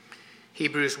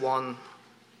Hebrews 1,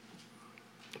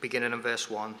 beginning in verse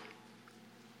 1.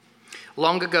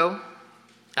 Long ago,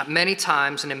 at many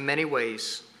times and in many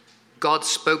ways, God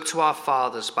spoke to our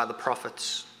fathers by the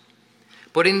prophets.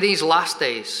 But in these last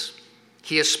days,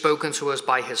 he has spoken to us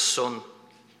by his Son,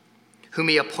 whom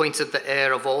he appointed the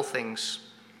heir of all things,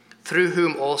 through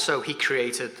whom also he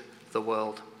created the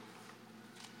world.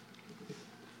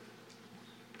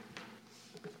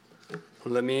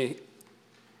 Let me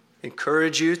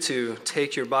encourage you to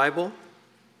take your Bible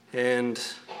and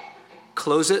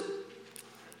close it.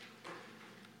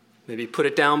 Maybe put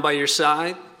it down by your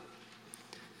side.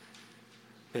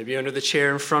 Maybe under the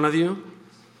chair in front of you.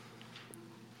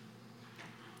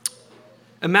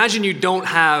 Imagine you don't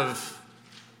have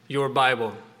your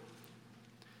Bible.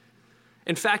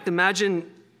 In fact,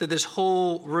 imagine that this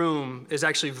whole room is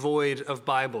actually void of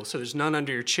Bible. So there's none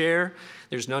under your chair,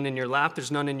 there's none in your lap,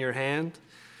 there's none in your hand.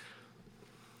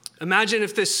 Imagine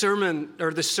if this sermon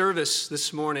or this service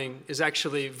this morning is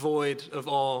actually void of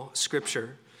all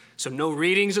Scripture. So no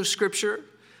readings of Scripture,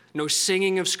 no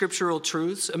singing of scriptural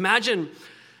truths. Imagine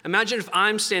if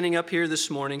I'm standing up here this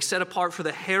morning, set apart for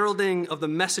the heralding of the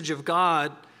message of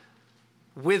God,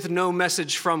 with no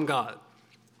message from God.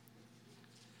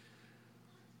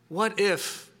 What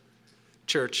if,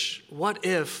 church, what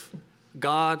if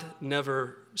God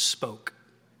never spoke?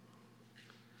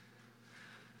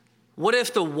 What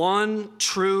if the one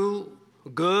true,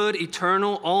 good,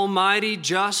 eternal, almighty,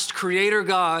 just creator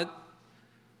God,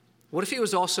 what if he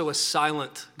was also a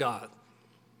silent God?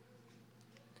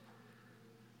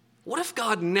 What if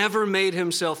God never made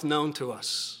himself known to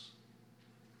us?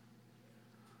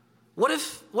 What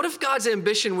if God's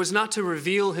ambition was not to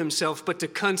reveal himself, but to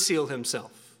conceal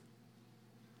himself?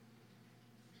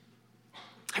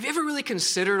 Have you ever really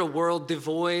considered a world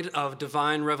devoid of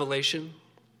divine revelation?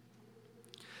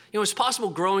 You know, it's possible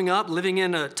growing up, living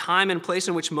in a time and place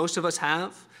in which most of us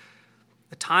have,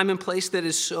 a time and place that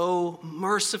is so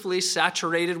mercifully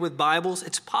saturated with Bibles,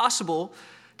 it's possible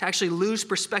to actually lose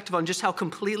perspective on just how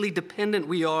completely dependent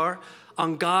we are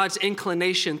on God's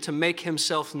inclination to make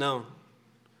himself known.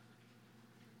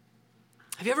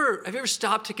 Have you ever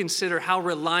stopped to consider how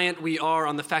reliant we are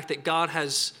on the fact that God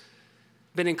has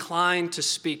been inclined to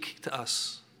speak to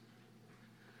us?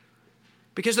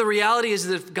 Because the reality is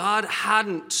that if God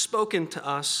hadn't spoken to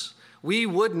us, we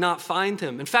would not find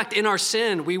him. In fact, in our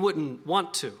sin, we wouldn't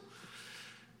want to.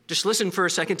 Just listen for a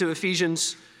second to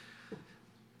Ephesians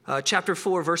chapter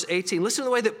 4, verse 18. Listen to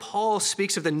the way that Paul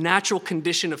speaks of the natural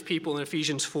condition of people in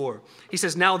Ephesians 4. He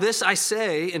says, "Now this I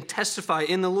say and testify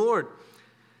in the Lord,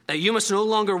 that you must no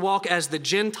longer walk as the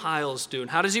Gentiles do."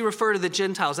 And how does he refer to the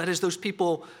Gentiles? That is those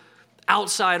people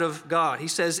outside of God. He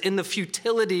says, "in the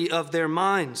futility of their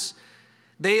minds."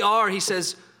 They are, he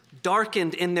says,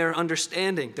 darkened in their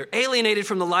understanding. They're alienated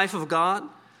from the life of God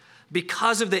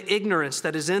because of the ignorance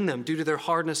that is in them due to their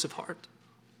hardness of heart.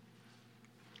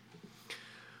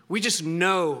 We just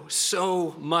know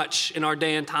so much in our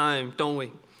day and time, don't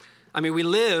we? I mean, we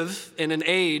live in an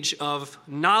age of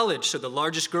knowledge. So the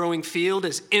largest growing field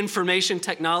is information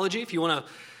technology. If you want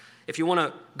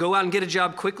to go out and get a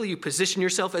job quickly, you position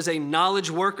yourself as a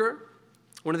knowledge worker.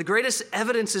 One of the greatest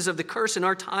evidences of the curse in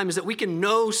our time is that we can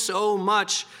know so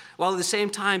much while at the same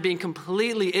time being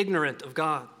completely ignorant of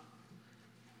God.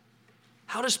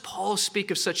 How does Paul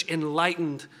speak of such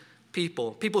enlightened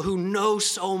people who know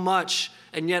so much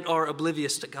and yet are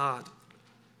oblivious to God?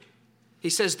 He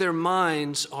says their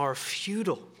minds are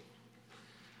futile.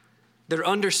 Their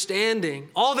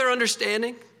understanding, all their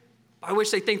understanding, by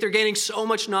which they think they're gaining so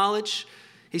much knowledge,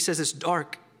 he says it's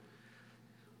dark.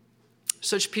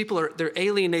 Such people they're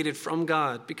alienated from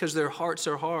God because their hearts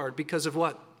are hard. Because of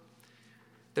what?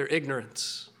 Their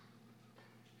ignorance.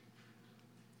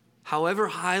 However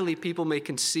highly people may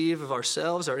conceive of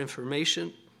ourselves, our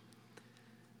information,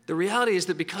 the reality is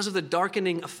that because of the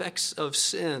darkening effects of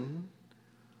sin,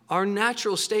 our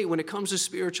natural state when it comes to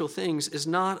spiritual things is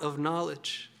not of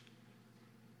knowledge.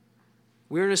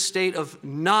 We're in a state of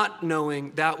not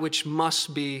knowing that which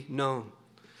must be known.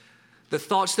 The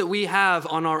thoughts that we have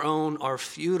on our own are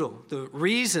futile. The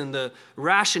reason, the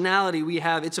rationality we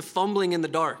have, it's a fumbling in the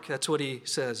dark. That's what he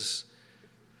says.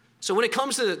 So when it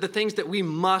comes to the things that we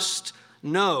must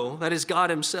know, that is God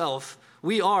himself,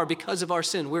 we are, because of our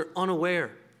sin, we're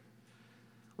unaware.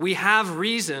 We have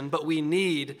reason, but we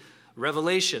need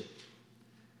revelation.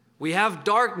 We have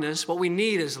darkness, what we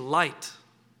need is light.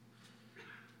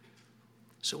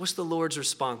 So what's the Lord's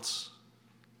response?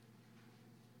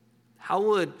 How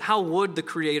would the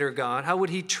Creator God, how would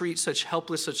he treat such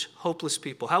helpless, such hopeless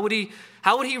people? How would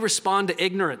he respond to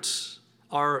ignorance,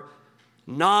 our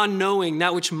non-knowing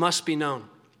that which must be known?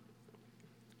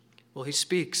 Well, he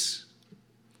speaks.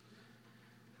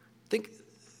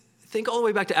 Think all the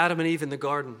way back to Adam and Eve in the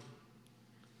garden.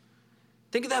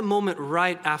 Think of that moment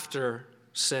right after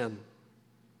sin.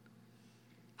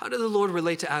 How did the Lord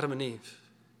relate to Adam and Eve?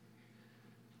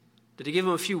 Did he give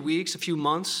them a few weeks, a few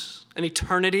months, an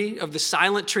eternity of the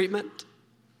silent treatment?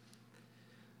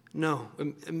 No.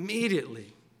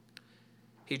 Immediately,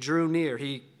 he drew near.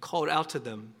 He called out to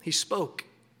them. He spoke.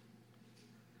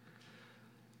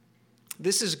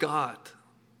 This is God.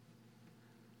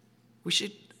 We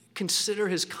should consider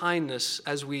his kindness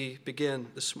as we begin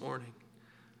this morning.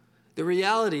 The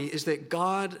reality is that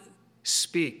God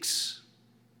speaks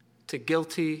to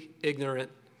guilty,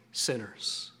 ignorant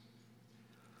sinners.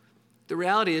 The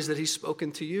reality is that he's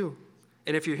spoken to you.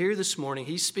 And if you're here this morning,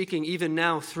 he's speaking even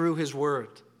now through his word.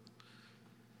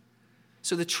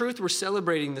 So the truth we're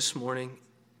celebrating this morning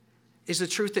is the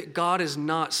truth that God is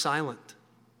not silent.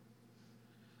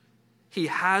 He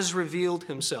has revealed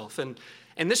himself. And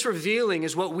this revealing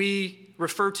is what we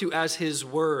refer to as his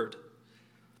word.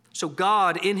 So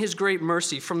God, in his great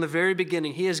mercy, from the very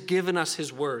beginning, he has given us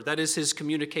his word. That is his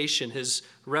communication, his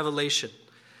revelation.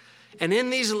 And in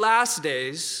these last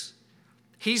days,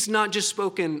 he's not just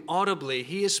spoken audibly,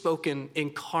 he has spoken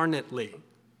incarnately.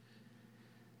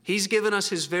 He's given us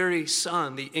his very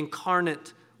Son, the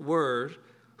incarnate Word,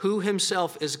 who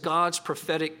himself is God's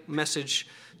prophetic message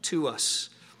to us.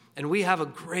 And we have a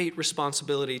great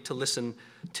responsibility to listen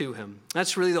to him.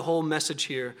 That's really the whole message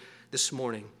here this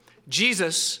morning.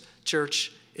 Jesus,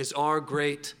 church, is our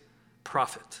great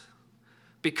prophet.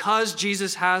 Because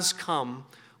Jesus has come,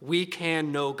 we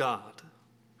can know God.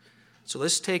 So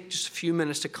let's take just a few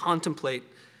minutes to contemplate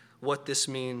what this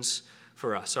means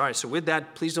for us. All right, so with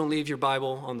that, please don't leave your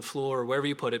Bible on the floor or wherever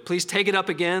you put it. Please take it up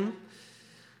again.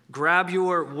 Grab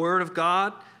your Word of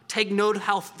God. Take note of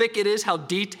how thick it is, how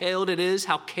detailed it is,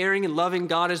 how caring and loving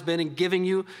God has been in giving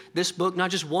you this book,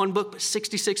 not just one book, but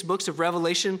 66 books of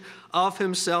revelation of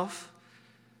himself.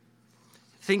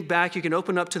 Think back. You can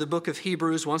open up to the book of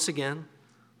Hebrews once again.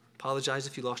 Apologize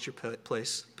if you lost your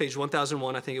place. Page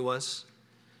 1001, I think it was.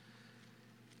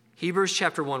 Hebrews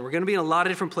chapter 1. We're going to be in a lot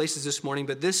of different places this morning,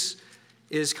 but this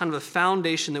is kind of a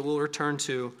foundation that we'll return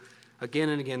to again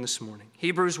and again this morning.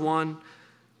 Hebrews 1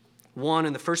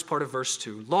 in the first part of verse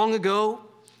 2. Long ago,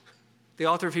 the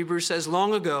author of Hebrews says,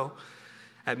 long ago,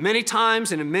 at many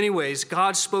times and in many ways,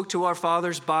 God spoke to our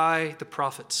fathers by the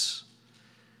prophets.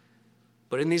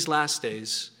 But in these last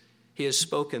days, he has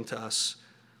spoken to us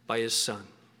by his Son.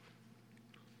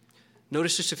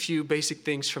 Notice just a few basic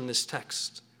things from this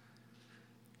text.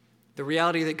 The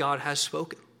reality that God has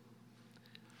spoken.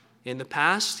 In the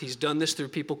past, he's done this through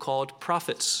people called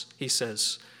prophets, he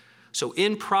says. So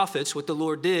in prophets, what the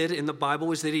Lord did in the Bible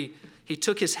was that he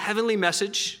took his heavenly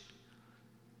message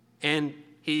and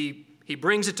he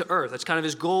brings it to earth. That's kind of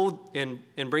his goal in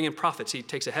bringing prophets. He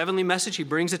takes a heavenly message, he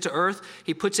brings it to earth,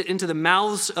 he puts it into the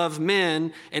mouths of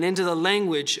men and into the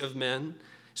language of men.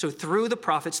 So through the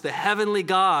prophets, the heavenly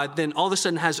God then all of a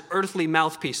sudden has earthly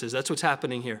mouthpieces. That's what's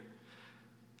happening here.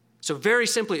 So very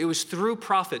simply, it was through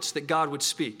prophets that God would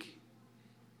speak.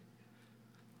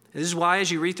 This is why, as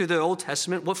you read through the Old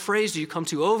Testament, what phrase do you come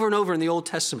to over and over in the Old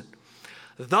Testament?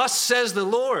 Thus says the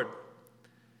Lord.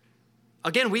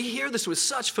 Again, we hear this with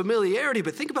such familiarity,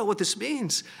 but think about what this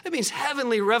means. It means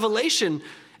heavenly revelation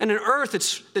and an earth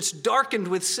that's darkened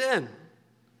with sin.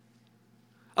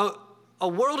 A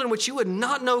world in which you would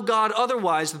not know God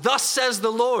otherwise. Thus says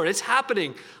the Lord. It's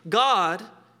happening. God,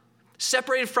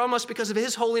 separated from us because of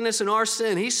his holiness and our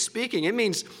sin, he's speaking. It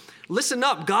means, listen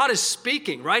up, God is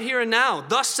speaking right here and now.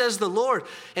 Thus says the Lord.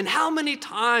 And how many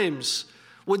times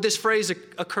would this phrase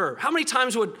occur? How many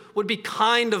times would be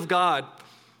kind of God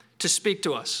to speak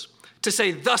to us? To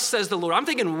say, thus says the Lord. I'm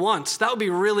thinking once. That would be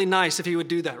really nice if he would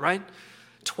do that, right?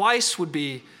 Twice would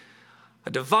be a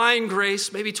divine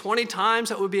grace. Maybe 20 times,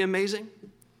 that would be amazing.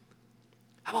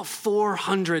 How about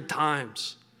 400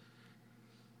 times?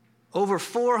 Over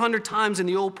 400 times in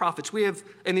the Old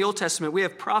Testament, we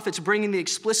have prophets bringing the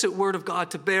explicit word of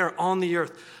God to bear on the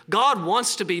earth. God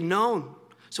wants to be known,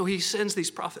 so he sends these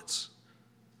prophets.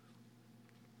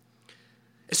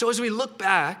 And so as we look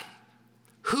back,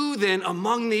 who then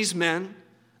among these men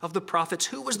of the prophets,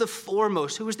 who was the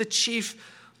foremost? Who was the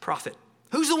chief prophet?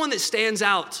 Who's the one that stands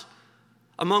out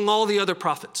among all the other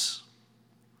prophets?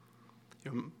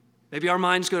 Maybe our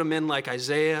minds go to men like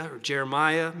Isaiah or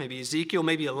Jeremiah, maybe Ezekiel,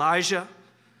 maybe Elijah.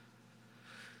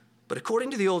 But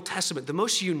according to the Old Testament, the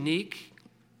most unique,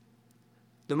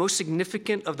 the most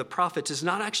significant of the prophets is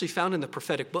not actually found in the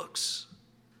prophetic books.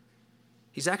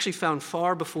 He's actually found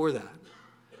far before that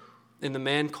in the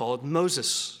man called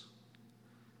Moses.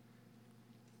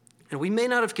 And we may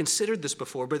not have considered this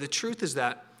before, but the truth is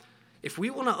that if we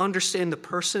want to understand the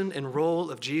person and role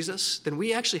of Jesus, then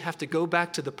we actually have to go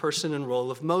back to the person and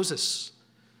role of Moses.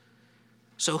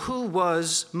 So who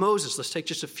was Moses? Let's take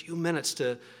just a few minutes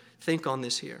to think on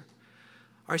this here.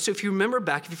 All right, so if you remember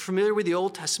back, if you're familiar with the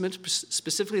Old Testament,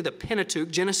 specifically the Pentateuch,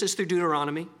 Genesis through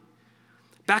Deuteronomy,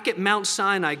 back at Mount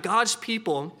Sinai, God's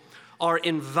people are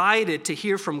invited to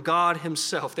hear from God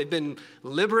himself. They've been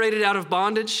liberated out of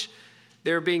bondage.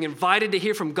 They're being invited to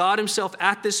hear from God himself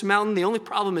at this mountain. The only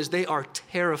problem is they are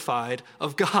terrified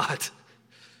of God.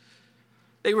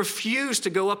 They refuse to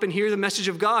go up and hear the message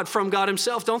of God from God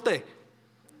himself, don't they?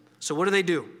 So what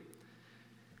do?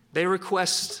 They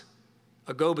request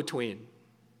a go-between,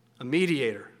 a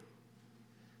mediator,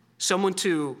 someone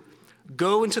to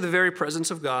go into the very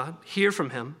presence of God, hear from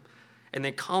him, and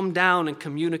then come down and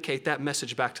communicate that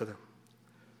message back to them.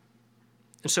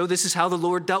 And so this is how the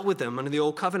Lord dealt with them under the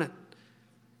Old Covenant.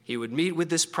 He would meet with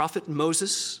this prophet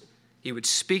Moses. He would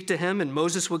speak to him, and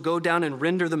Moses would go down and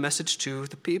render the message to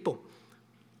the people.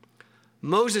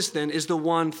 Moses then is the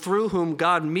one through whom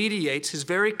God mediates his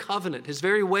very covenant, his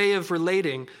very way of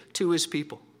relating to his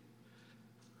people.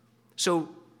 So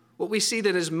what we see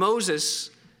that is Moses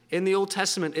in the Old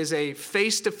Testament is a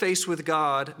face-to-face with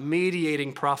God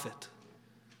mediating prophet.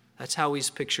 That's how he's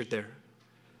pictured there.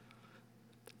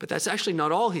 But that's actually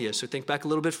not all he is. So think back a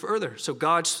little bit further. So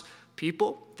God's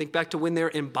people, think back to when they're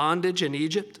in bondage in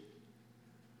Egypt.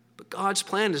 But God's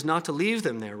plan is not to leave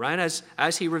them there, right?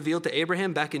 As he revealed to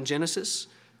Abraham back in Genesis.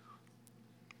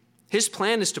 His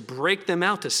plan is to break them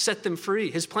out, to set them free.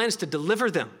 His plan is to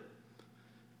deliver them.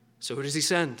 So who does he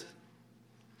send?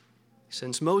 He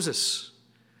sends Moses.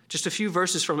 Just a few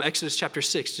verses from Exodus chapter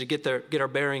 6 to get our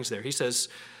bearings there. He says,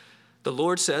 the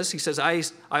Lord says, I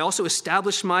also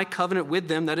established my covenant with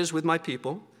them, that is with my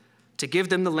people, to give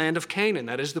them the land of Canaan,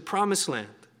 that is the promised land,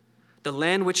 the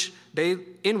land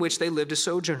in which they lived as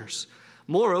sojourners.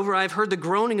 Moreover, I have heard the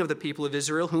groaning of the people of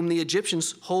Israel, whom the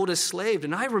Egyptians hold as slaves,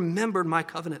 and I remembered my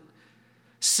covenant.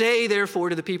 Say, therefore,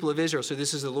 to the people of Israel. So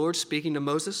this is the Lord speaking to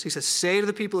Moses. He says, say to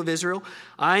the people of Israel,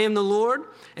 I am the Lord,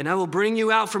 and I will bring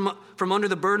you out from under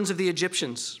the burdens of the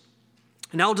Egyptians.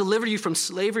 And I will deliver you from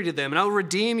slavery to them, and I will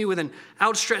redeem you with an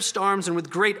outstretched arms and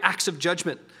with great acts of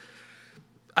judgment.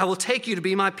 I will take you to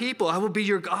be my people. I will be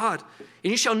your God.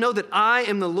 And you shall know that I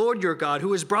am the Lord your God,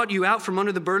 who has brought you out from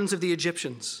under the burdens of the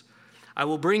Egyptians. I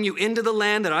will bring you into the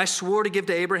land that I swore to give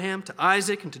to Abraham, to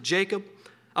Isaac, and to Jacob.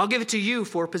 I'll give it to you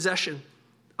for possession.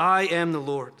 I am the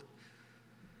Lord.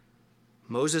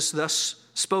 Moses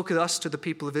spoke thus to the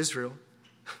people of Israel,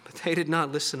 but they did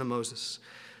not listen to Moses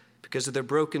because of their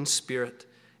broken spirit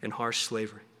and harsh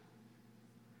slavery.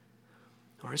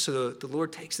 All right, so the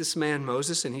Lord takes this man,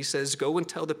 Moses, and he says, go and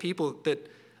tell the people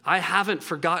that I haven't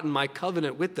forgotten my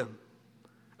covenant with them.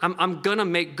 I'm going to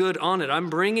make good on it. I'm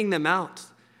bringing them out.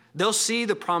 They'll see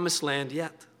the promised land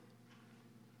yet.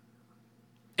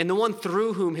 And the one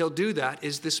through whom he'll do that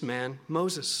is this man,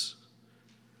 Moses.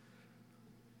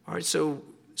 All right, so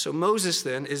Moses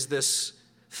then is this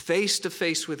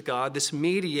face-to-face with God, this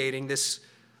mediating, this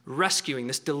rescuing,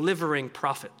 this delivering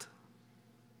prophet.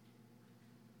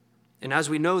 And as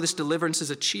we know, this deliverance is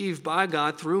achieved by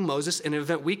God through Moses in an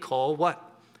event we call what?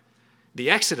 The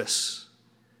Exodus.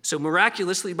 So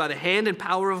miraculously, by the hand and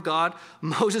power of God,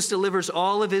 Moses delivers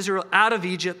all of Israel out of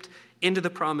Egypt into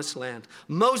the promised land.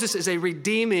 Moses is a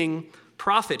redeeming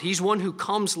prophet. He's one who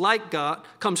comes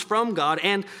from God,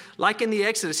 and like in the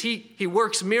Exodus, he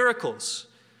works miracles.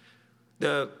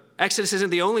 The Exodus isn't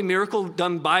the only miracle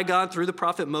done by God through the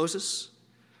prophet Moses.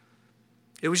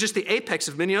 It was just the apex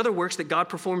of many other works that God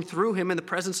performed through him in the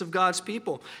presence of God's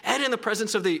people and in the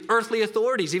presence of the earthly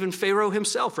authorities, even Pharaoh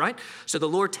himself, right? So the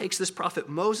Lord takes this prophet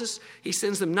Moses. He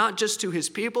sends them not just to his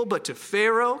people, but to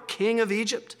Pharaoh, king of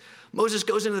Egypt. Moses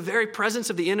goes into the very presence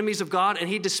of the enemies of God, and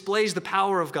he displays the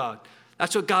power of God.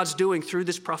 That's what God's doing through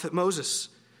this prophet Moses.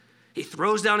 He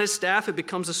throws down his staff, it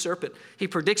becomes a serpent. He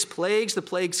predicts plagues, the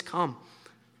plagues come.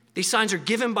 These signs are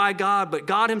given by God, but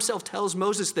God himself tells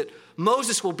Moses that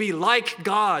Moses will be like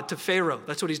God to Pharaoh.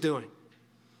 That's what he's doing.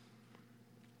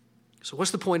 So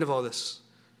what's the point of all this?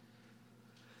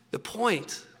 The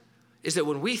point is that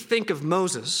when we think of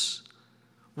Moses,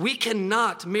 we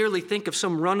cannot merely think of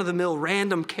some run-of-the-mill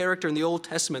random character in the Old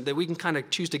Testament that we can kind of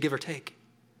choose to give or take.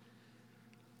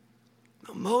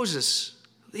 No, Moses,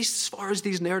 at least as far as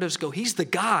these narratives go, he's the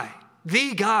guy.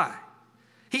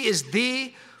 He is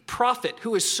the prophet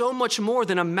who is so much more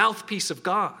than a mouthpiece of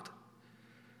God.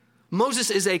 Moses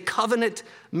is a covenant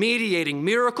mediating,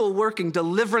 miracle working,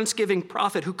 deliverance giving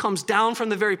prophet who comes down from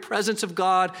the very presence of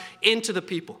God into the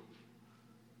people.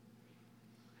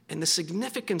 And the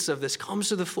significance of this comes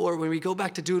to the fore when we go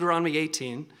back to Deuteronomy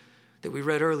 18 that we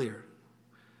read earlier.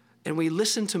 And we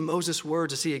listen to Moses'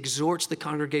 words as he exhorts the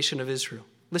congregation of Israel.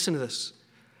 Listen to this.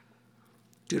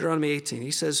 Deuteronomy 18,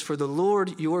 he says, "For the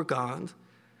Lord your God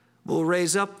will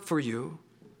raise up for you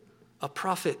a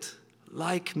prophet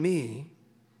like me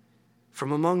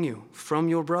from among you, from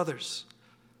your brothers.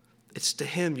 It's to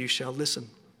him you shall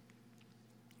listen."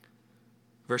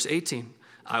 Verse 18,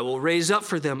 "I will raise up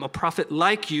for them a prophet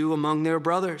like you among their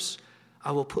brothers.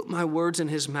 I will put my words in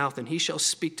his mouth, and he shall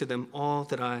speak to them all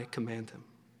that I command him."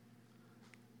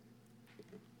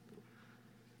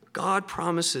 God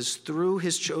promises through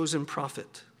his chosen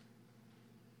prophet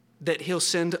that he'll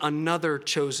send another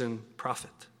chosen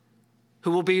prophet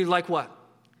who will be like what?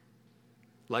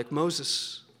 Like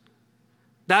Moses.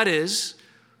 That is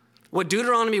what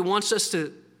Deuteronomy wants us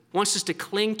to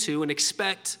cling to and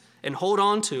expect and hold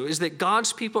on to, is that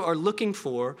God's people are looking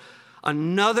for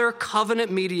another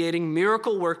covenant-mediating,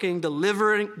 miracle-working,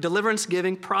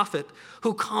 deliverance-giving prophet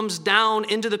who comes down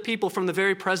into the people from the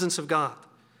very presence of God.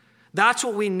 That's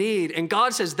what we need, and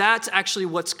God says that's actually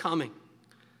what's coming.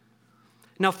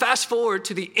 Now, fast forward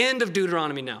to the end of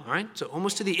Deuteronomy now, all right? So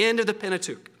almost to the end of the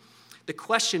Pentateuch. The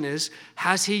question is,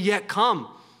 has he yet come?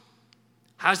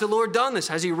 Has the Lord done this?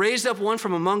 Has he raised up one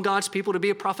from among God's people to be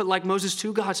a prophet like Moses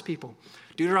to God's people?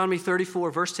 Deuteronomy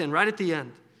 34, verse 10, right at the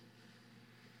end.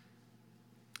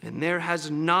 "And there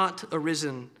has not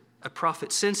arisen a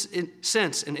prophet since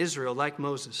in Israel like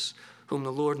Moses, whom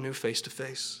the Lord knew face to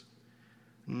face.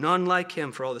 None like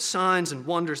him for all the signs and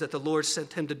wonders that the Lord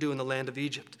sent him to do in the land of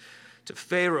Egypt, to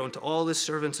Pharaoh and to all his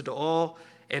servants and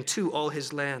to all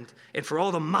his land, and for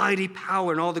all the mighty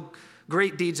power and all the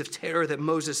great deeds of terror that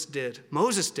Moses did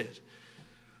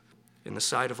in the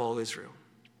sight of all Israel."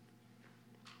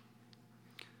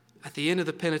 At the end of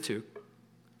the Pentateuch,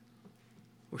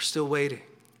 we're still waiting.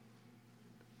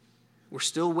 We're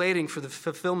still waiting for the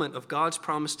fulfillment of God's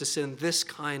promise to send this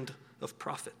kind of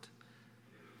prophet.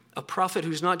 A prophet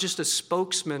who's not just a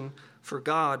spokesman for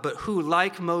God, but who,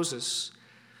 like Moses,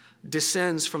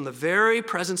 descends from the very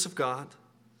presence of God,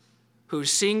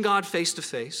 who's seen God face to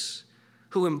face,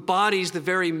 who embodies the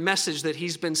very message that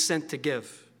he's been sent to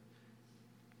give.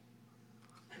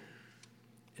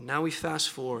 And now we fast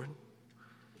forward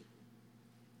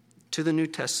to the New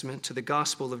Testament, to the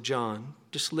Gospel of John.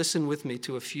 Just listen with me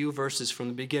to a few verses from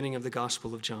the beginning of the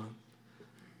Gospel of John.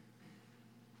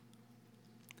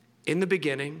 In the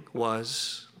beginning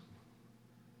was,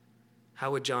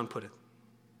 how would John put it?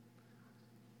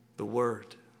 The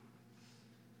Word.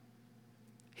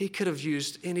 He could have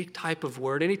used any type of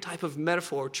word, any type of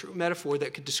metaphor, true metaphor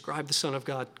that could describe the Son of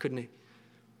God, couldn't he?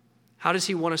 How does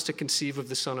he want us to conceive of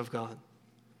the Son of God?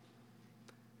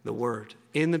 The Word.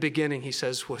 In the beginning, he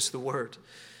says, was the Word.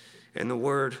 And the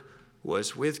Word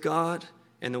was with God,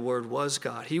 and the Word was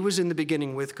God. He was in the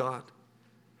beginning with God.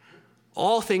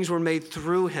 All things were made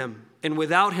through him, and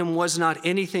without him was not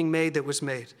anything made that was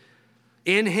made.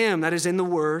 In him, that is in the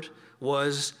Word,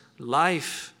 was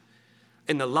life.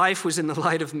 And the life was in the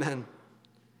light of men.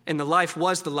 And the life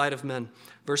was the light of men.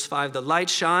 Verse 5, the light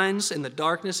shines in the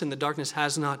darkness, and the darkness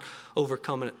has not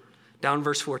overcome it. Down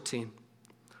verse 14.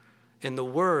 And the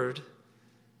Word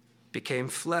became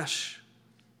flesh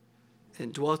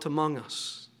and dwelt among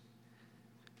us.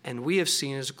 And we have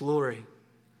seen his glory.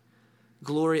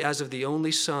 Glory as of the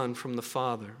only Son from the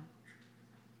Father,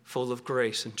 full of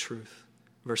grace and truth.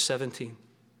 Verse 17.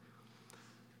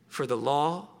 For the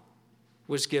law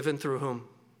was given through whom?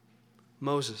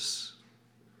 Moses.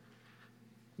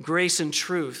 Grace and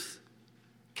truth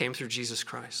came through Jesus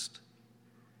Christ.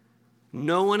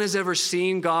 No one has ever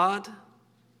seen God,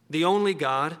 the only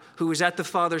God, who is at the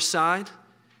Father's side.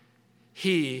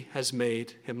 He has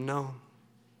made him known.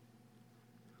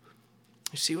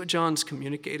 You see what John's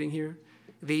communicating here?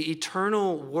 The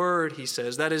eternal word, he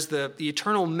says, that is the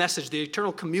eternal message, the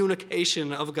eternal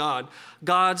communication of God,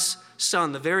 God's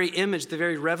Son, the very image, the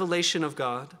very revelation of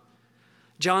God.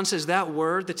 John says that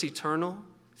word that's eternal,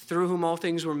 through whom all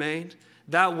things were made,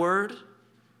 that word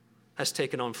has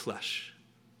taken on flesh.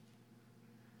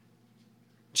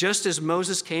 Just as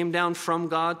Moses came down from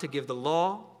God to give the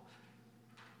law,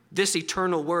 this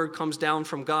eternal word comes down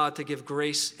from God to give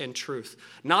grace and truth.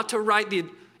 Not to write the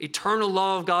eternal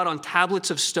law of God on tablets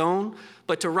of stone,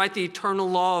 but to write the eternal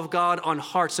law of God on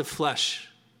hearts of flesh.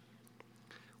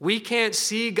 We can't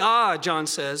see God, John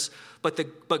says,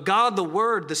 but God, the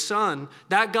Word, the Son,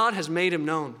 that God has made him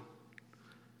known.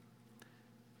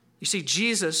 You see,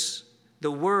 Jesus,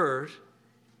 the Word,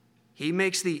 he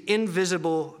makes the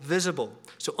invisible visible.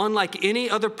 So unlike any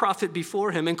other prophet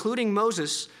before him, including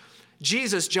Moses,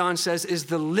 Jesus, John says, is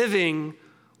the living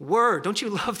Word. Don't you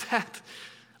love that?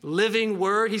 Living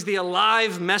Word. He's the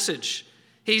alive message.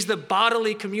 He's the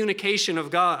bodily communication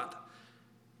of God.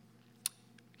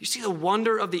 You see the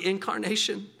wonder of the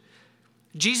incarnation?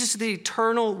 Jesus is the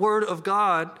eternal Word of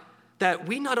God that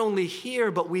we not only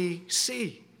hear, but we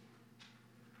see.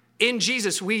 In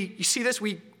Jesus, you see this?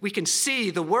 We can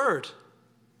see the Word.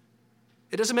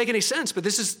 It doesn't make any sense, but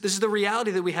this is the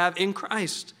reality that we have in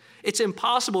Christ. It's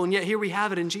impossible, and yet here we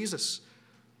have it in Jesus.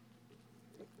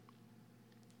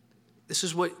 This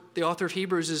is what the author of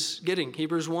Hebrews is getting.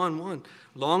 Hebrews 1:1.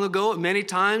 Long ago, many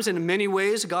times and in many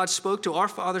ways, God spoke to our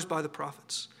fathers by the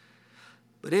prophets.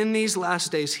 But in these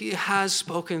last days, he has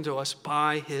spoken to us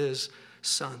by his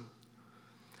Son.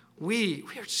 We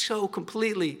are so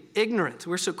completely ignorant.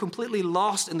 We're so completely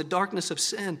lost in the darkness of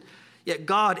sin. Yet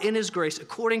God, in his grace,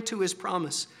 according to his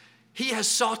promise, he has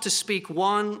sought to speak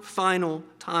one final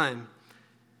time.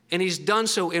 And he's done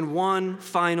so in one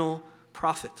final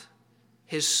prophet,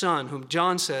 his Son, whom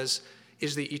John says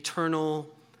is the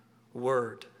eternal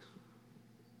Word.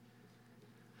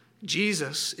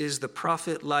 Jesus is the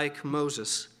prophet like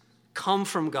Moses, come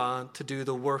from God to do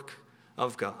the work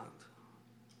of God.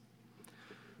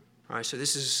 All right, so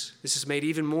this is made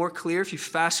even more clear if you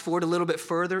fast forward a little bit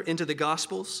further into the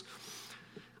Gospels.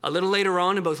 A little later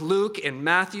on in both Luke and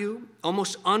Matthew,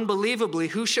 almost unbelievably,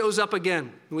 who shows up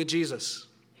again with Jesus?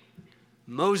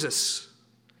 Moses.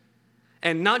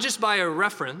 And not just by a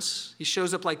reference, he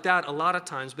shows up like that a lot of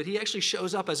times, but he actually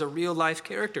shows up as a real life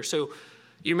character. So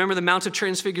you remember the Mount of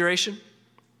Transfiguration?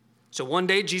 So one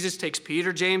day Jesus takes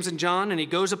Peter, James, and John, and he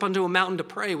goes up onto a mountain to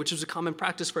pray, which was a common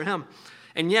practice for him.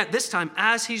 And yet this time,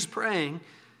 as he's praying,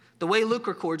 the way Luke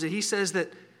records it, he says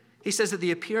that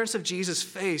the appearance of Jesus'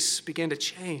 face began to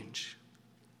change.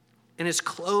 And his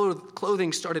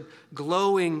clothing started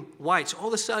glowing white. So all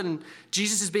of a sudden,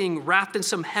 Jesus is being wrapped in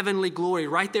some heavenly glory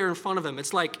right there in front of him.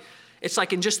 It's like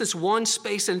in just this one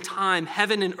space and time,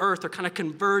 heaven and earth are kind of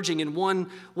converging in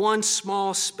one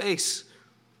small space.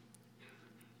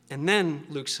 And then,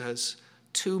 Luke says,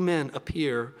 two men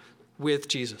appear with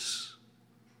Jesus.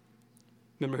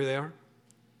 Remember who they are?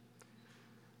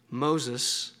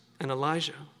 Moses and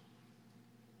Elijah.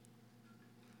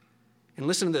 And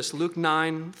listen to this, Luke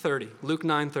 9:30. Luke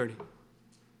 9:30.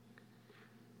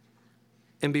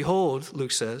 And behold,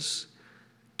 Luke says,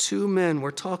 two men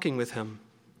were talking with him,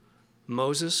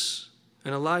 Moses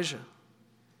and Elijah.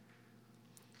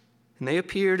 And they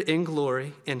appeared in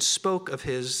glory and spoke of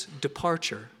his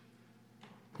departure,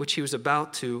 which he was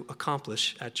about to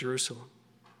accomplish at Jerusalem.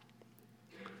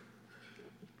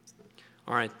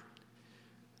 All right.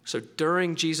 So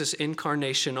during Jesus'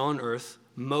 incarnation on earth,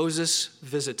 Moses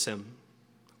visits him.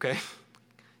 Okay? In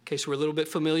case we're a little bit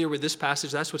familiar with this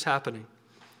passage, that's what's happening.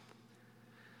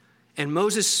 And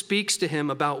Moses speaks to him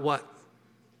about what?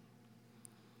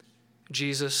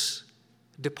 Jesus'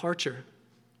 departure.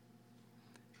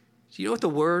 Do you know what the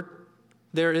word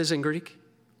there is in Greek?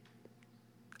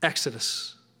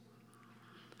 Exodus.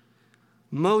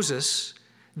 Moses,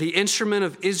 the instrument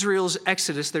of Israel's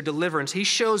exodus, their deliverance, he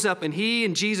shows up and he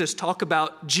and Jesus talk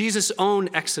about Jesus'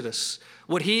 own exodus,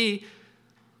 what he,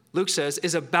 Luke says,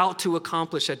 is about to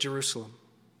accomplish at Jerusalem.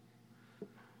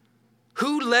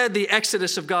 Who led the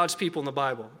exodus of God's people in the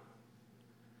Bible?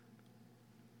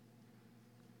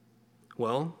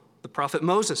 Well, the prophet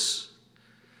Moses.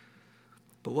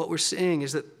 But what we're seeing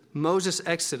is that Moses'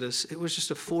 exodus, it was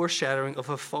just a foreshadowing of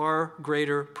a far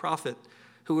greater prophet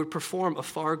who would perform a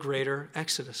far greater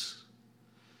exodus.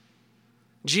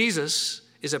 Jesus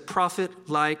is a prophet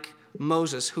like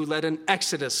Moses who led an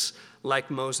exodus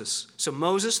like Moses. So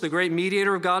Moses, the great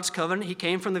mediator of God's covenant, he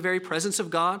came from the very presence of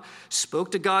God,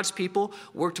 spoke to God's people,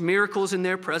 worked miracles in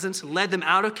their presence, led them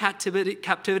out of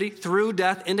captivity through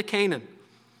death into Canaan.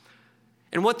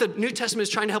 And what the New Testament is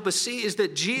trying to help us see is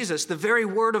that Jesus, the very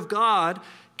Word of God,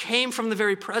 came from the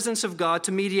very presence of God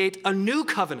to mediate a new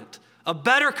covenant, a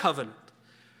better covenant,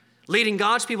 leading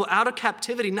God's people out of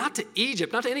captivity, not to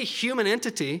Egypt, not to any human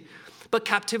entity, but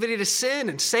captivity to sin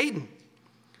and Satan.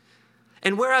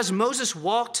 And whereas Moses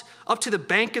walked up to the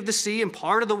bank of the sea and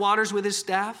parted the waters with his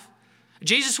staff,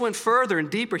 Jesus went further and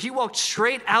deeper. He walked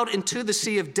straight out into the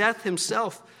sea of death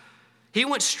himself. He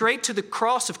went straight to the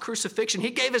cross of crucifixion. He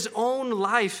gave his own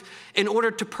life in order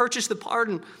to purchase the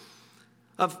pardon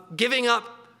of giving up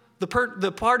the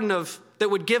pardon of that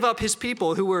would give up his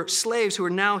people who were slaves, who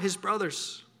are now his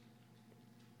brothers.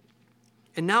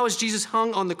 And now as Jesus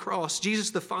hung on the cross, Jesus,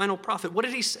 the final prophet, what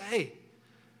did he say?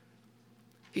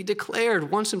 He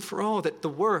declared once and for all that the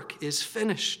work is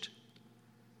finished.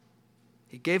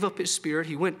 He gave up his spirit.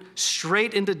 He went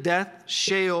straight into death,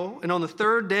 Sheol, and on the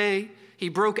third day, He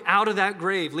broke out of that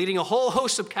grave, leading a whole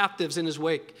host of captives in his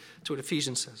wake. That's what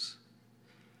Ephesians says.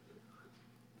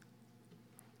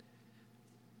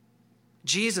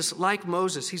 Jesus, like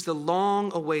Moses, he's the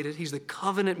long-awaited, he's the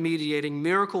covenant-mediating,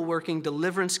 miracle-working,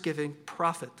 deliverance-giving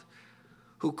prophet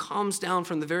who comes down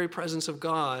from the very presence of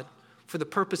God for the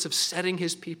purpose of setting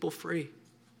his people free.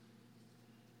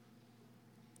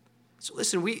 So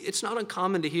listen, it's not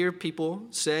uncommon to hear people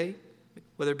say,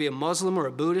 whether it be a Muslim or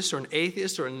a Buddhist or an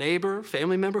atheist or a neighbor,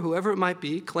 family member, whoever it might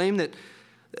be, claim that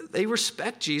they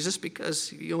respect Jesus because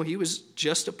he was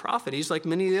just a prophet. He's like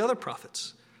many of the other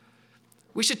prophets.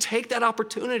 We should take that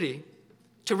opportunity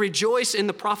to rejoice in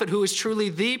the prophet who is truly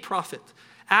the prophet.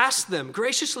 Ask them,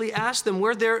 graciously ask them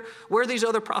where these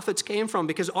other prophets came from,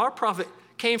 because our prophet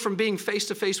came from being face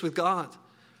to face with God.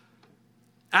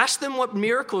 Ask them what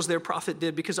miracles their prophet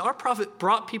did, because our prophet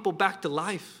brought people back to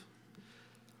life.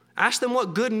 Ask them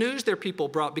what good news their people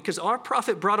brought, because our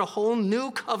prophet brought a whole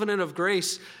new covenant of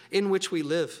grace in which we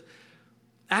live.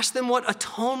 Ask them what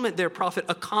atonement their prophet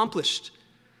accomplished,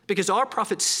 because our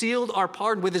prophet sealed our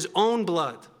pardon with his own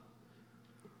blood.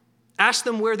 Ask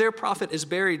them where their prophet is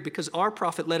buried, because our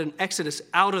prophet led an exodus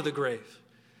out of the grave.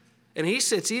 And he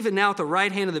sits even now at the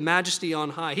right hand of the Majesty on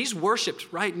high. He's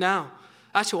worshiped right now.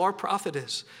 That's who our prophet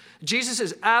is. Jesus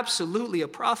is absolutely a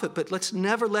prophet, but let's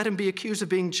never let him be accused of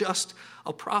being just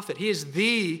a prophet. He is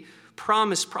the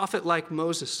promised prophet like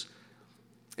Moses.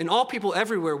 And all people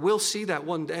everywhere will see that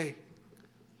one day.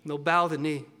 And they'll bow the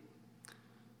knee.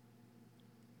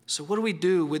 So what do we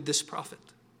do with this prophet?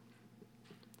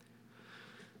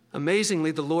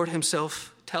 Amazingly, the Lord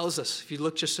himself tells us, if you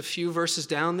look just a few verses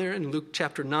down there in Luke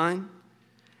chapter 9,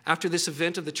 after this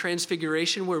event of the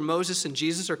transfiguration where Moses and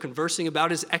Jesus are conversing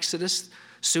about his exodus,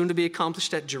 soon to be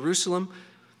accomplished at Jerusalem,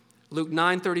 Luke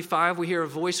 9:35, we hear a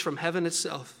voice from heaven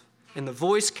itself. And the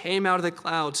voice came out of the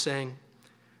cloud saying,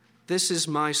 "This is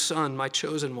my son, my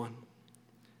chosen one.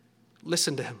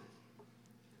 Listen to him."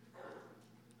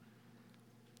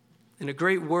 In a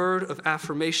great word of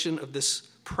affirmation of this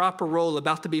proper role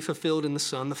about to be fulfilled in the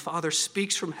Son, the Father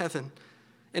speaks from heaven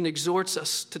and exhorts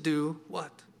us to do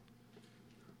what?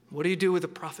 What do you do with a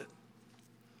prophet?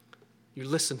 You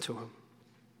listen to him.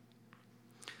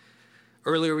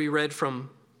 Earlier we read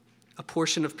from a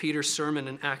portion of Peter's sermon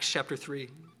in Acts chapter 3. You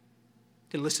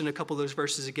can listen to a couple of those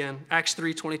verses again. Acts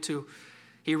 3:22.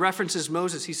 He references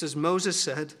Moses. He says, Moses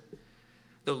said,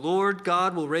 "The Lord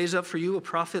God will raise up for you a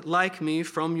prophet like me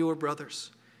from your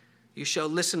brothers. You shall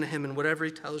listen to him in whatever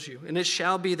he tells you. And it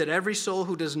shall be that every soul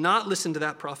who does not listen to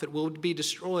that prophet will be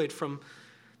destroyed from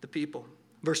the people."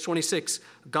 Verse 26,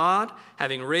 God,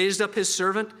 having raised up his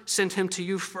servant, sent him to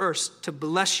you first to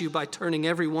bless you by turning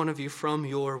every one of you from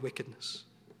your wickedness.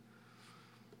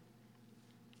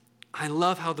 I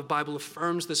love how the Bible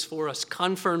affirms this for us,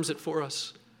 confirms it for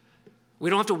us. We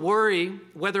don't have to worry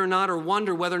whether or not or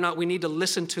wonder whether or not we need to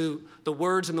listen to the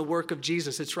words and the work of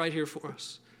Jesus. It's right here for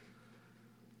us.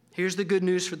 Here's the good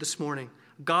news for this morning.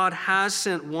 God has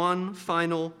sent one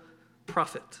final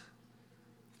prophet.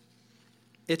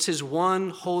 It's his one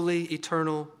holy,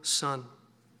 eternal Son.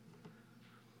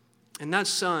 And that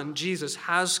Son, Jesus,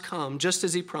 has come, just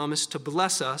as he promised, to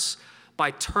bless us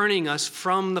by turning us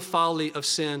from the folly of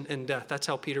sin and death. That's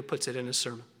how Peter puts it in his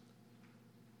sermon.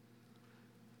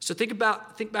 So think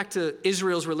back to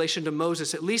Israel's relation to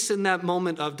Moses, at least in that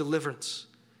moment of deliverance.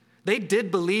 They did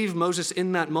believe Moses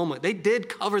in that moment. They did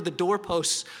cover the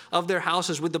doorposts of their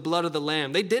houses with the blood of the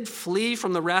Lamb. They did flee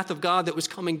from the wrath of God that was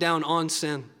coming down on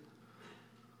sin.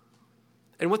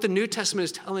 And what the New Testament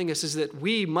is telling us is that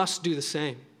we must do the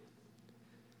same.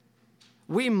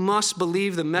 We must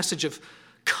believe the message of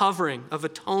covering, of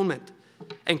atonement,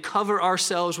 and cover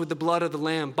ourselves with the blood of the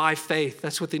Lamb by faith.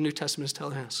 That's what the New Testament is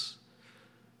telling us.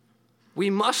 We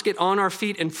must get on our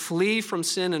feet and flee from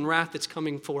sin and wrath that's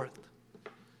coming forth.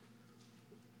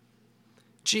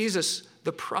 Jesus,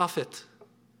 the prophet,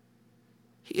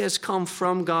 he has come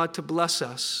from God to bless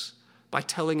us by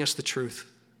telling us the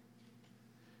truth,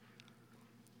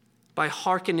 by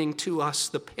hearkening to us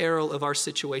the peril of our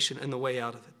situation and the way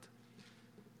out of it.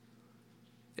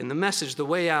 In the message, the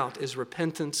way out is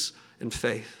repentance and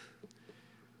faith.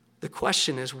 The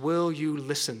question is, will you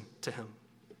listen to him?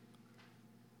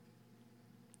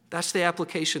 That's the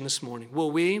application this morning.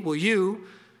 Will you,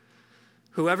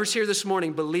 whoever's here this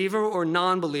morning, believer or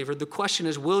non-believer, the question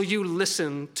is, will you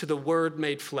listen to the Word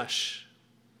made flesh?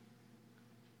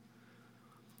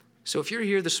 So if you're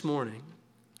here this morning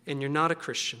and you're not a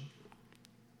Christian,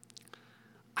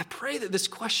 I pray that this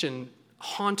question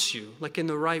haunts you, like in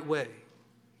the right way.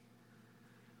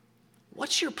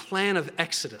 What's your plan of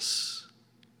exodus?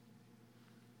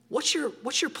 What's your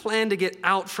plan to get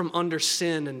out from under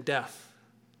sin and death?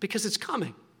 because it's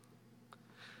coming.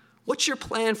 What's your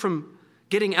plan from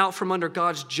getting out from under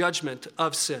God's judgment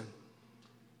of sin?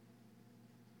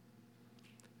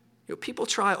 People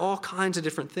try all kinds of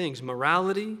different things: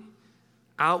 morality,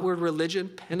 outward religion,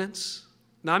 penance.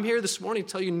 Now, I'm here this morning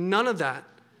to tell you none of that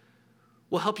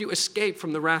will help you escape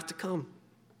from the wrath to come.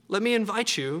 Let me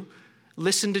invite you,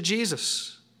 listen to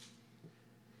Jesus.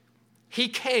 He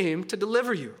came to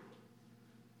deliver you.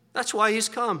 That's why he's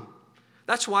come.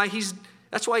 That's why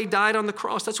he died on the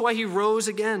cross. That's why he rose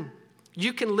again.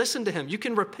 You can listen to him. You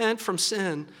can repent from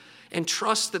sin and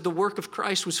trust that the work of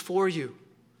Christ was for you,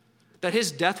 that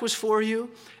his death was for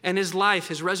you, and his life,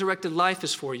 his resurrected life,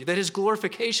 is for you, that his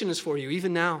glorification is for you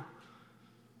even now.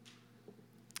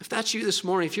 If that's you this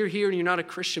morning, if you're here and you're not a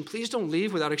Christian, please don't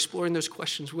leave without exploring those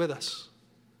questions with us.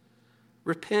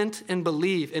 Repent and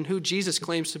believe in who Jesus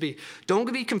claims to be.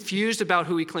 Don't be confused about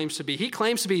who he claims to be. He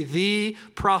claims to be the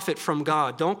prophet from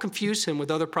God. Don't confuse him with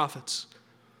other prophets.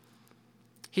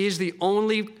 He is the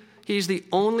only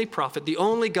prophet, the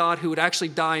only God who would actually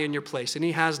die in your place, and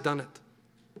he has done it.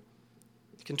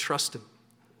 You can trust him.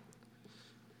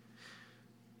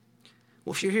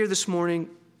 Well, if you're here this morning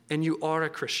and you are a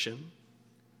Christian,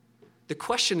 the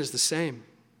question is the same.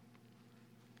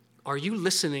 Are you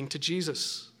listening to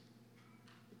Jesus?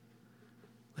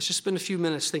 Let's just spend a few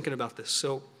minutes thinking about this.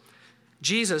 So,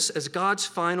 Jesus, as God's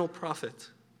final prophet,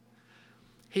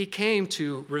 he came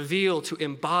to reveal, to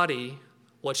embody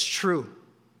what's true.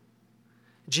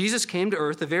 Jesus came to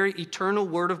earth. The very eternal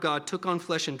Word of God took on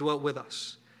flesh and dwelt with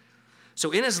us.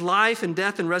 So in his life and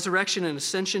death and resurrection and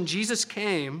ascension, Jesus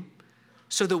came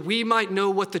so that we might know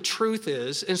what the truth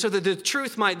is, and so that the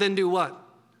truth might then do what?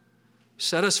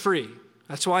 Set us free.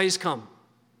 That's why he's come.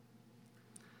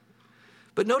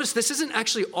 But notice, this isn't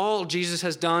actually all Jesus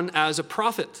has done as a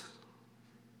prophet.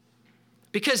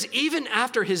 Because even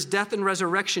after his death and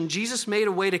resurrection, Jesus made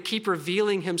a way to keep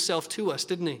revealing himself to us,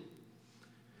 didn't he?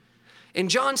 In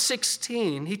John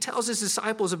 16, he tells his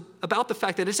disciples about the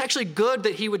fact that it's actually good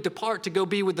that he would depart to go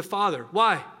be with the Father.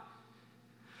 Why?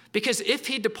 Because if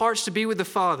he departs to be with the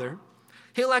Father,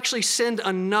 he'll actually send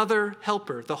another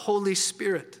helper, the Holy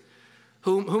Spirit,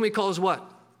 whom he calls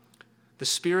what? The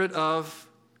Spirit of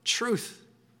truth.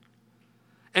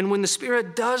 And when the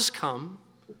Spirit does come,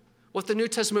 what the New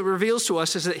Testament reveals to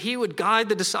us is that he would guide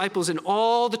the disciples in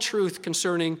all the truth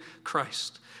concerning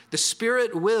Christ. The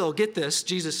Spirit will, get this,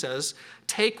 Jesus says,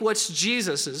 take what's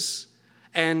Jesus's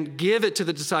and give it to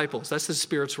the disciples. That's the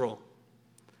Spirit's role.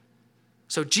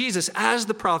 So Jesus, as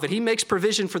the prophet, he makes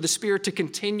provision for the Spirit to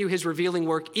continue his revealing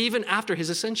work even after his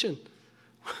ascension.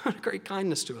 What a great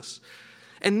kindness to us.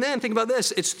 And then think about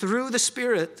this. It's through the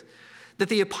Spirit that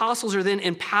the apostles are then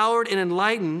empowered and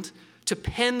enlightened to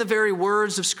pen the very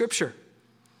words of Scripture,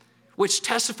 which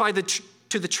testify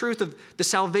to the truth of the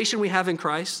salvation we have in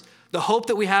Christ, the hope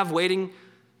that we have waiting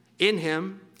in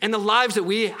him, and the lives that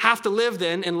we have to live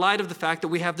then in light of the fact that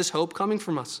we have this hope coming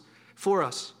from us, for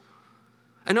us.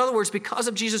 In other words, because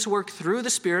of Jesus' work through the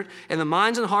Spirit and the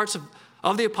minds and hearts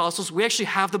of the apostles, we actually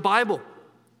have the Bible.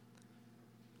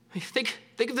 I mean,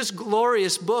 think of this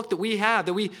glorious book that we have,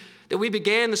 that we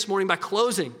began this morning by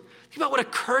closing. Think about what a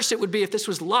curse it would be if this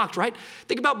was locked, right?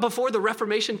 Think about before the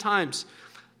Reformation times.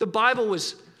 The Bible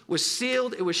was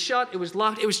sealed, it was shut, it was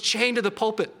locked, it was chained to the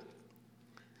pulpit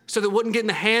so that it wouldn't get in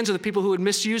the hands of the people who would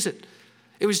misuse it.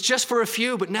 It was just for a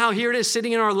few, but now here it is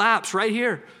sitting in our laps right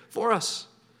here for us.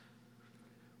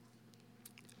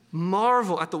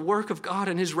 Marvel at the work of God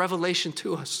and his revelation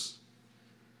to us.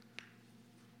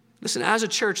 Listen, as a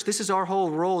church, this is our whole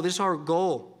role. This is our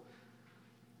goal.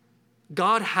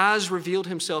 God has revealed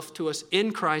himself to us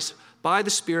in Christ by the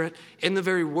Spirit in the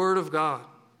very Word of God,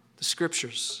 the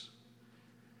Scriptures.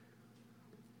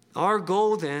 Our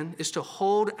goal then is to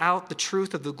hold out the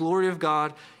truth of the glory of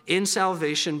God in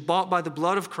salvation, bought by the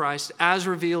blood of Christ as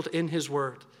revealed in his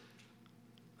Word.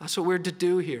 That's what we're to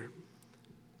do here.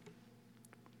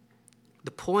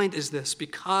 The point is this: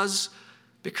 because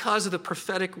of the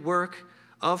prophetic work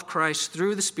of Christ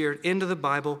through the Spirit into the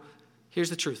Bible, here's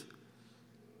the truth.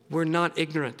 We're not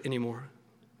ignorant anymore.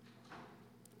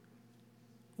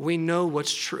 We know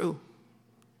what's true.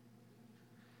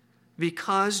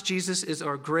 Because Jesus is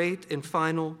our great and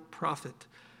final prophet,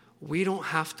 we don't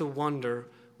have to wonder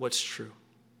what's true.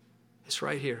 It's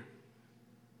right here.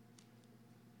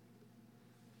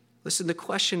 Listen, the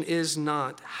question is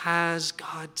not, has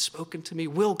God spoken to me?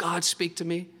 Will God speak to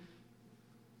me?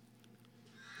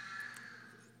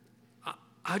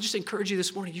 I just encourage you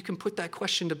this morning, you can put that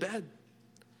question to bed.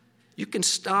 You can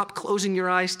stop closing your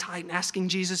eyes tight and asking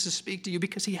Jesus to speak to you,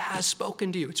 because he has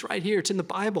spoken to you. It's right here. It's in the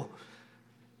Bible.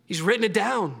 He's written it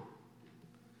down.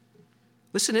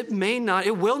 Listen, it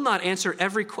will not answer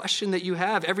every question that you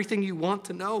have, everything you want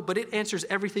to know, but it answers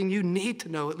everything you need to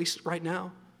know, at least right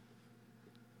now.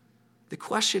 The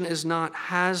question is not,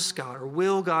 has God or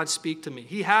will God speak to me?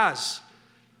 He has.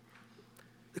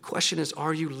 The question is,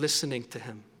 are you listening to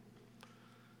him?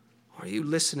 Are you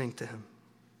listening to him?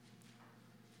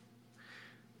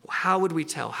 How would we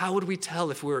tell? How would we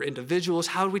tell if we're individuals?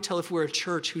 How would we tell if we're a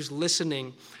church who's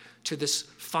listening to this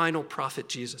final prophet,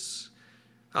 Jesus?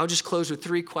 I'll just close with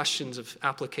 3 questions of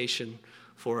application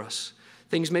for us.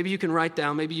 Things maybe you can write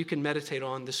down, maybe you can meditate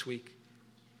on this week.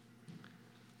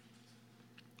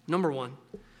 Number 1,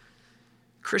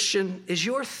 Christian, is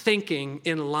your thinking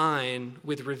in line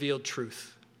with revealed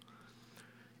truth?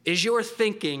 Is your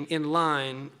thinking in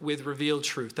line with revealed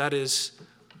truth? That is,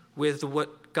 with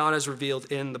what God has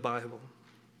revealed in the Bible.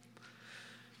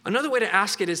 Another way to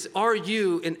ask it is, are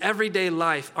you, in everyday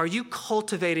life, are you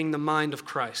cultivating the mind of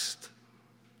Christ?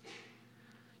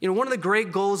 You know, one of the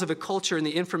great goals of a culture in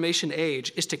the information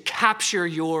age is to capture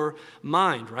your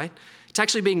mind, right? It's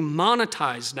actually being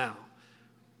monetized now.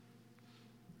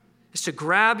 It's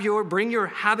to bring your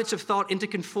habits of thought into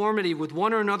conformity with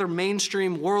one or another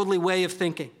mainstream worldly way of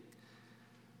thinking.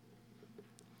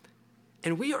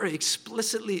 And we are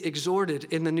explicitly exhorted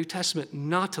in the New Testament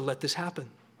not to let this happen.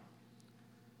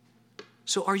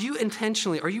 So are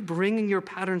you bringing your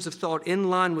patterns of thought in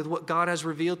line with what God has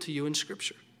revealed to you in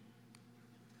Scripture?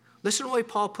 Listen to the way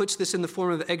Paul puts this in the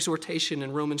form of exhortation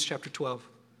in Romans chapter 12.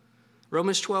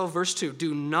 Romans 12, verse 2,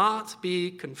 do not be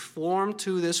conformed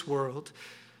to this world.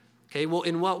 Okay, well,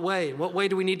 in what way? In what way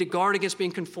do we need to guard against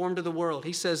being conformed to the world?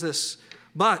 He says this,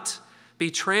 but be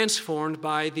transformed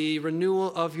by the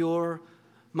renewal of your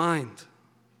mind.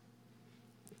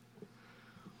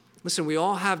 Listen, we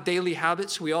all have daily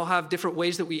habits. We all have different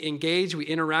ways that we engage, we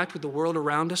interact with the world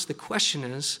around us. The question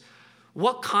is,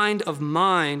 what kind of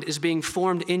mind is being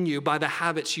formed in you by the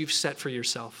habits you've set for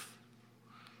yourself?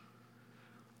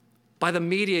 By the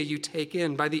media you take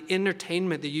in, by the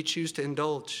entertainment that you choose to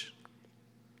indulge?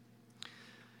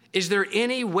 Is there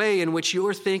any way in which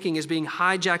your thinking is being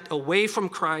hijacked away from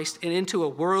Christ and into a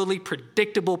worldly,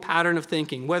 predictable pattern of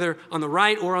thinking, whether on the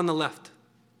right or on the left?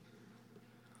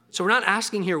 So we're not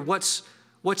asking here what's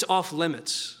off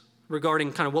limits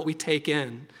regarding kind of what we take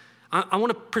in. I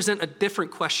want to present a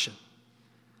different question.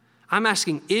 I'm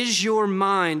asking, is your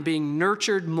mind being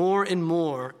nurtured more and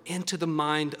more into the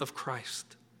mind of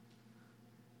Christ?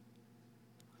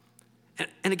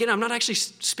 And again, I'm not actually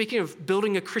speaking of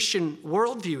building a Christian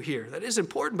worldview here. That is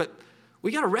important, but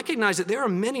we got to recognize that there are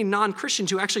many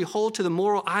non-Christians who actually hold to the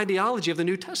moral ideology of the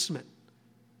New Testament.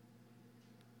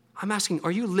 I'm asking,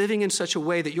 are you living in such a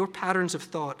way that your patterns of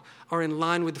thought are in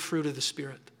line with the fruit of the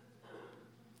Spirit?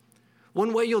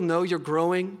 One way you'll know you're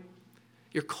growing,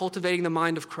 you're cultivating the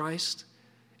mind of Christ,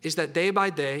 is that day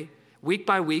by day, week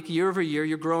by week, year over year,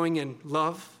 you're growing in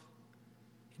love,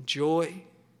 in joy, in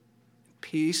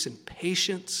peace, and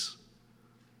patience.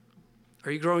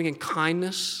 Are you growing in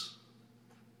kindness?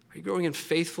 Are you growing in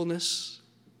faithfulness?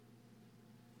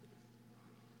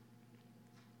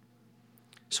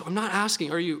 So I'm not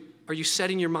asking, are you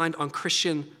setting your mind on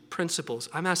Christian principles?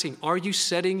 I'm asking, are you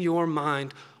setting your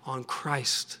mind on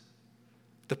Christ,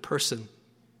 the person?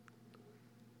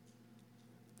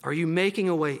 Are you making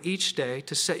a way each day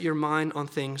to set your mind on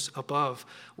things above,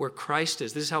 where Christ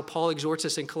is? This is how Paul exhorts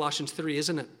us in Colossians 3,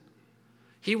 isn't it?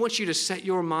 He wants you to set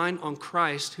your mind on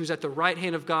Christ, who's at the right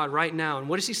hand of God right now. And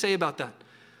what does he say about that?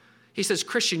 He says,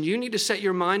 Christian, you need to set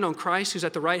your mind on Christ, who's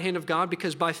at the right hand of God,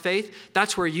 because by faith,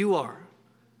 that's where you are.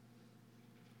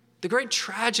 The great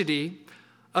tragedy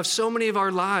of so many of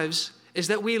our lives is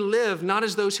that we live not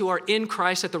as those who are in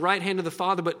Christ at the right hand of the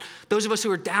Father, but those of us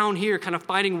who are down here kind of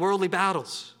fighting worldly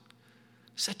battles.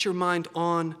 Set your mind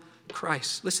on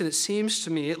Christ. Listen, it seems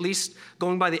to me, at least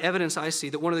going by the evidence I see,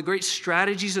 that one of the great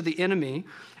strategies of the enemy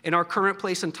in our current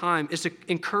place and time is to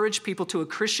encourage people to a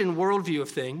Christian worldview of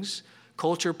things,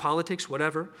 culture, politics,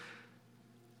 whatever.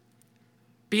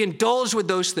 Be indulged with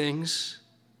those things,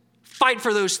 fight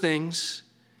for those things,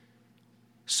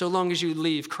 so long as you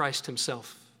leave Christ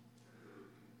himself.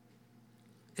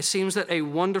 It seems that a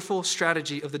wonderful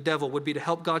strategy of the devil would be to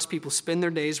help God's people spend their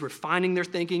days refining their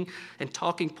thinking and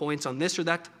talking points on this or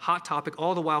that hot topic,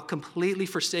 all the while completely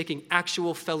forsaking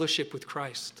actual fellowship with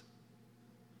Christ.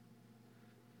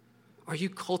 Are you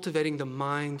cultivating the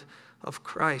mind of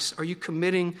Christ? Are you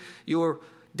committing your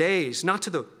days, not to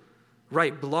the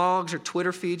right blogs or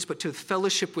Twitter feeds, but to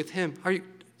fellowship with him?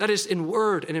 That is in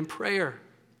word and in prayer.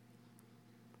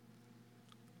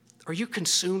 Are you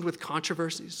consumed with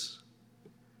controversies?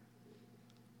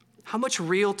 How much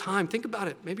real time? Think about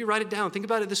it. Maybe write it down. Think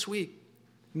about it this week.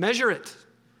 Measure it.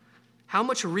 How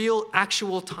much real,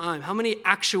 actual time, how many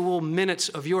actual minutes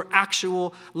of your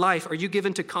actual life are you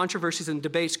given to controversies and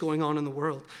debates going on in the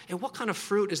world? And what kind of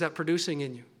fruit is that producing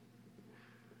in you?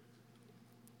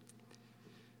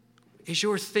 Is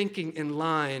your thinking in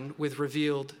line with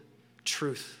revealed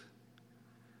truth,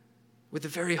 with the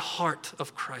very heart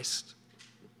of Christ?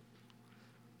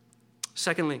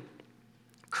 Secondly,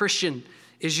 Christian,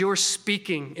 is your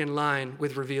speaking in line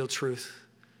with revealed truth?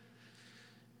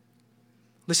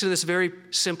 Listen to this very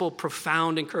simple,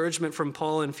 profound encouragement from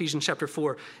Paul in Ephesians chapter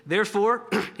 4. Therefore,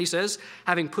 he says,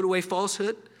 having put away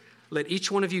falsehood, let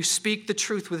each one of you speak the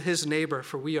truth with his neighbor,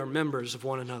 for we are members of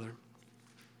one another.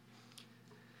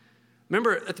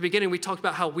 Remember, at the beginning, we talked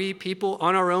about how we people,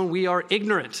 on our own, we are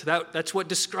ignorant. That's what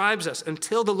describes us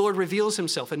until the Lord reveals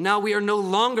himself. And now we are no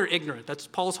longer ignorant. That's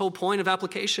Paul's whole point of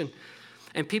application.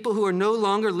 And people who are no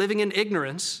longer living in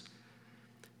ignorance,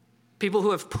 people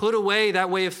who have put away that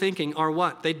way of thinking, are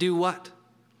what? They do what?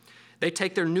 They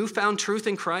take their newfound truth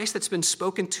in Christ that's been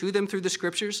spoken to them through the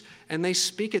scriptures, and they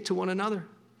speak it to one another.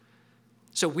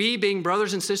 So we, being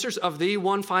brothers and sisters of the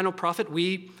one final prophet,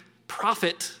 we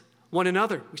prophet one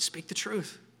another. We speak the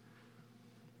truth.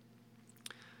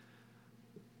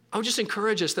 I would just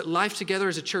encourage us that life together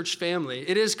as a church family,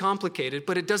 it is complicated,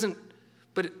 but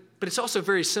it's also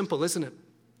very simple, isn't it?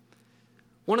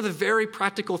 One of the very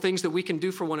practical things that we can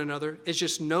do for one another is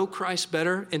just know Christ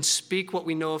better and speak what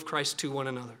we know of Christ to one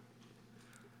another.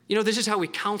 You know, this is how we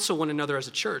counsel one another as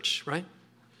a church, right?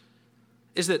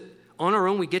 Is that on our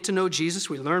own, we get to know Jesus,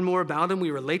 we learn more about him,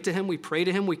 we relate to him, we pray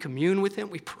to him, we commune with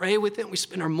him, we pray with him, we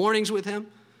spend our mornings with him.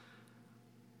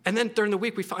 And then during the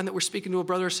week, we find that we're speaking to a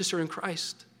brother or sister in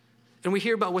Christ. And we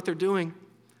hear about what they're doing.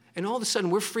 And all of a sudden,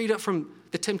 we're freed up from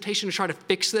the temptation to try to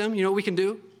fix them. You know what we can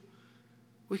do?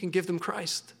 We can give them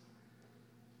Christ.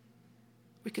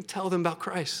 We can tell them about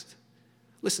Christ.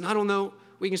 Listen, I don't know.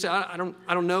 We can say, I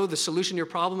don't know the solution to your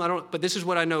problem. But this is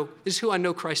what I know. This is who I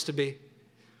know Christ to be.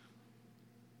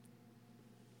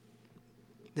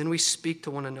 Then we speak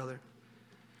to one another.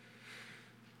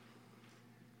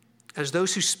 As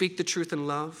those who speak the truth in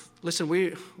love, listen,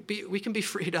 we can be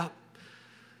freed up.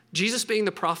 Jesus being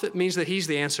the prophet means that he's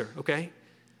the answer, okay?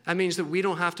 That means that we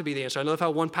don't have to be the answer. I love how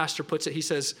one pastor puts it. He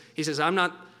says, I'm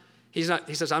not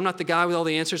the guy with all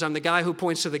the answers. I'm the guy who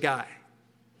points to the guy.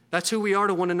 That's who we are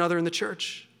to one another in the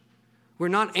church. We're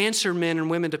not answer men and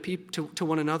women to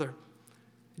one another.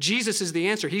 Jesus is the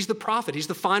answer. He's the prophet. He's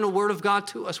the final word of God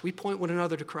to us. We point one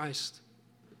another to Christ.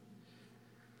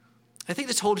 I think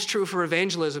this holds true for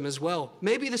evangelism as well.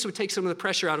 Maybe this would take some of the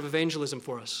pressure out of evangelism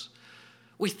for us.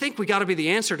 We think we got to be the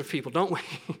answer to people, don't we?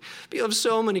 People have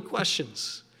so many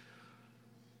questions.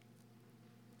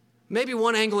 Maybe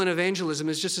one angle in evangelism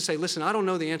is just to say, listen, I don't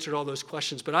know the answer to all those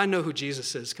questions, but I know who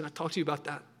Jesus is. Can I talk to you about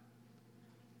that?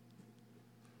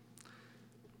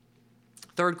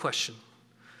 Third question.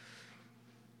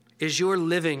 Is your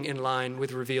living in line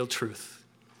with revealed truth?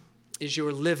 Is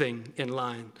your living in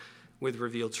line with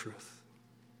revealed truth?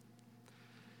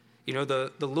 You know,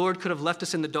 the Lord could have left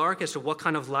us in the dark as to what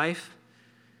kind of life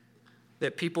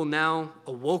that people now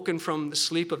awoken from the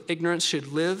sleep of ignorance should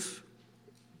live.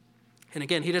 And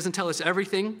again, he doesn't tell us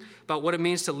everything about what it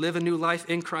means to live a new life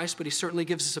in Christ, but he certainly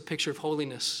gives us a picture of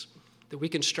holiness that we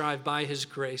can strive by his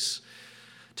grace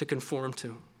to conform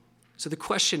to. So the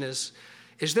question is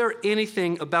there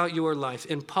anything about your life,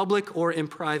 in public or in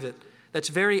private, that's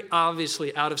very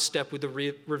obviously out of step with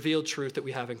the revealed truth that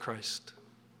we have in Christ?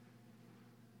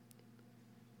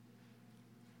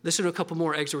 Listen to a couple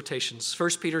more exhortations. 1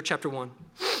 Peter chapter 1.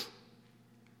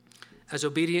 As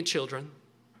obedient children,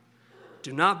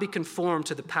 do not be conformed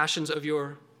to the passions of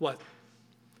your, what?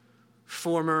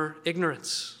 Former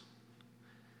ignorance.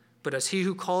 But as he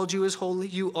who called you is holy,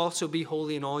 you also be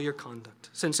holy in all your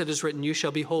conduct. Since it is written, you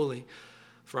shall be holy,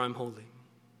 for I'm holy.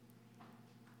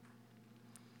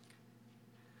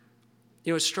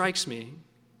 You know, it strikes me,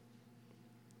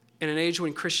 in an age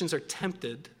when Christians are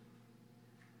tempted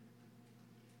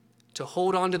to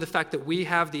hold on to the fact that we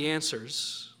have the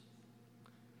answers,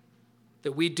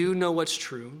 that we do know what's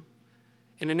true,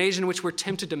 in an age in which we're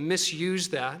tempted to misuse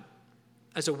that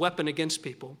as a weapon against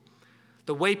people,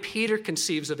 the way Peter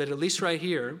conceives of it, at least right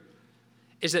here,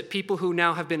 is that people who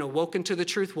now have been awoken to the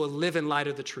truth will live in light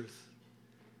of the truth,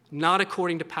 not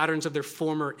according to patterns of their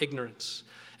former ignorance.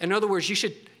 In other words, you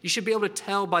should be able to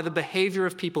tell by the behavior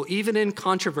of people, even in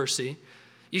controversy,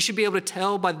 you should be able to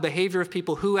tell by the behavior of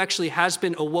people who actually has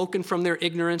been awoken from their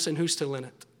ignorance and who's still in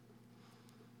it.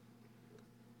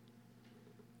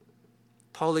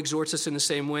 Paul exhorts us in the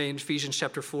same way in Ephesians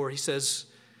chapter 4. He says,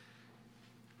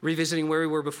 revisiting where we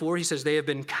were before, he says, they have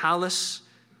been callous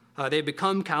They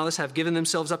become callous, have given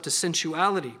themselves up to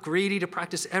sensuality, greedy to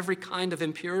practice every kind of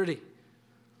impurity.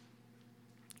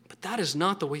 But that is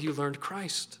not the way you learned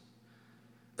Christ.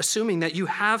 Assuming that you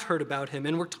have heard about him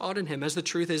and were taught in him, as the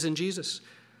truth is in Jesus.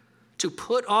 To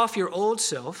put off your old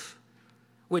self,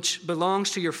 which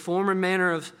belongs to your former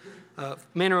manner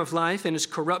of life and is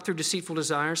corrupt through deceitful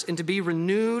desires, and to be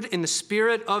renewed in the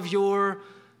spirit of your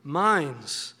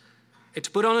minds. And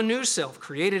to put on a new self,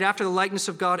 created after the likeness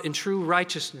of God in true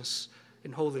righteousness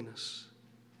and holiness.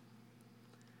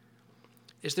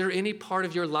 Is there any part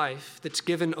of your life that's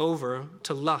given over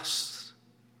to lust,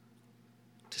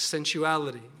 to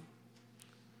sensuality?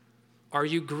 Are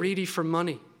you greedy for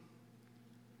money?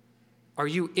 Are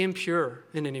you impure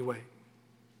in any way?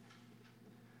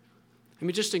 Let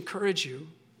me just encourage you,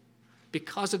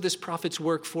 because of this prophet's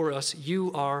work for us,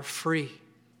 you are free.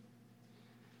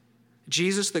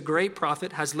 Jesus, the great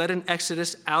prophet, has led an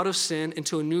exodus out of sin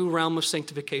into a new realm of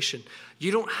sanctification.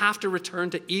 You don't have to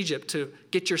return to Egypt to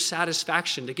get your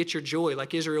satisfaction, to get your joy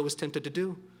like Israel was tempted to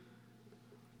do.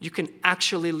 You can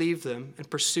actually leave them and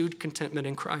pursue contentment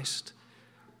in Christ.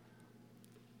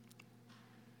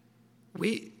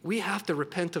 We have to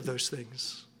repent of those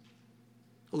things.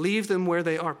 Leave them where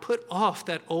they are. Put off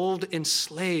that old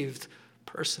enslaved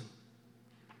person.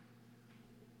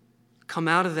 Come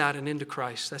out of that and into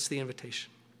Christ. That's the invitation.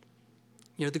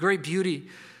 You know, the great beauty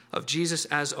of Jesus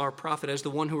as our prophet, as the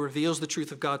one who reveals the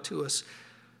truth of God to us,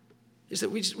 is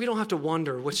that we don't have to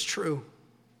wonder what's true.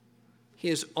 He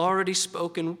has already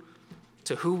spoken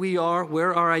to who we are,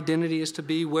 where our identity is to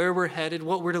be, where we're headed,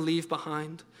 what we're to leave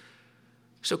behind.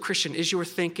 So, Christian, is your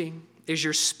thinking, is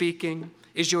your speaking,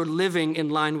 is your living in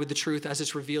line with the truth as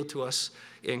it's revealed to us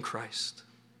in Christ?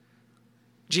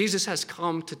 Jesus has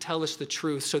come to tell us the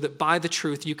truth so that by the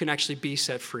truth you can actually be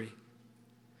set free.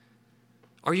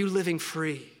 Are you living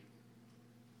free?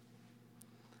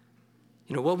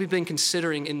 You know, what we've been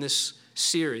considering in this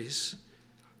series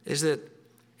is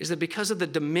that because of the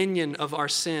dominion of our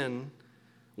sin,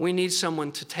 we need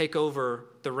someone to take over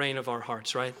the reign of our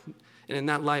hearts, right? And in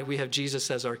that light, we have Jesus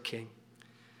as our King.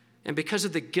 And because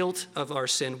of the guilt of our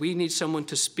sin, we need someone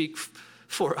to speak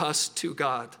for us to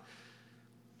God.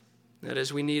 That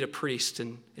is, we need a priest,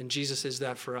 and Jesus is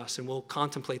that for us, and we'll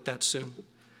contemplate that soon.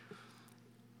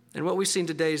 And what we've seen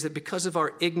today is that because of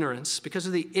our ignorance, because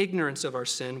of the ignorance of our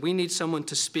sin, we need someone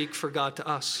to speak for God to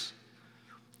us.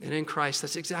 And in Christ,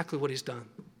 that's exactly what he's done.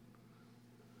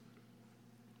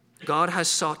 God has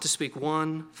sought to speak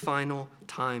one final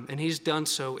time, and he's done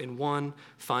so in one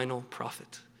final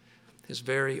prophet, his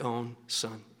very own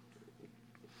Son.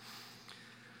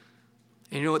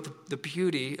 And you know what? The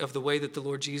beauty of the way that the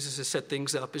Lord Jesus has set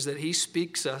things up is that he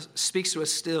speaks to us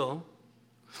still,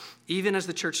 even as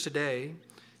the church today,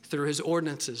 through his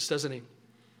ordinances, doesn't he? And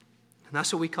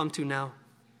that's what we come to now.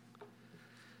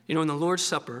 You know, in the Lord's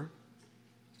Supper,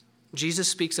 Jesus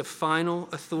speaks a final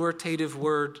authoritative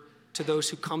word to those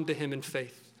who come to him in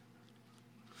faith.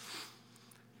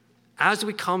 As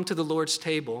we come to the Lord's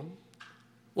table,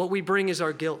 what we bring is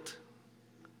our guilt.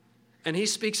 And he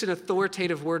speaks an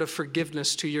authoritative word of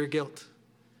forgiveness to your guilt.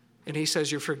 And he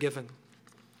says, you're forgiven.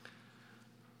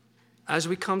 As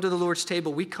we come to the Lord's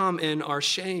table, we come in our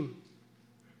shame.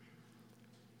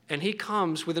 And he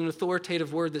comes with an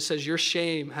authoritative word that says, your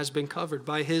shame has been covered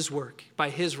by his work, by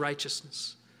his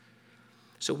righteousness.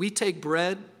 So we take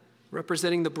bread,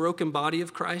 representing the broken body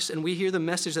of Christ, and we hear the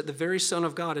message that the very Son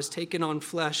of God has taken on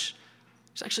flesh.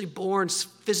 He's actually borne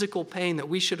physical pain that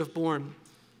we should have borne.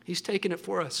 He's taken it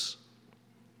for us.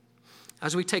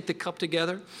 As we take the cup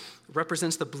together, it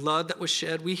represents the blood that was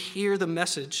shed. We hear the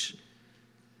message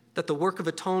that the work of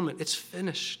atonement, it's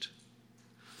finished.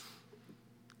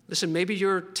 Listen, maybe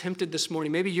you're tempted this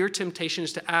morning. Maybe your temptation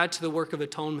is to add to the work of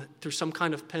atonement through some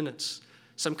kind of penance,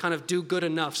 some kind of do good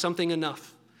enough, something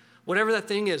enough. Whatever that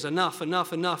thing is, enough.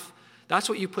 That's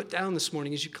what you put down this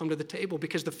morning as you come to the table,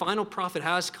 because the final prophet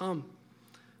has come,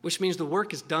 which means the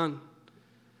work is done.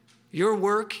 Your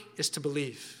work is to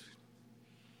believe.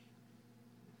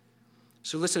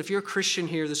 So listen, if you're a Christian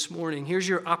here this morning, here's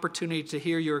your opportunity to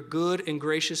hear your good and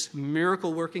gracious,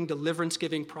 miracle-working,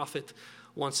 deliverance-giving prophet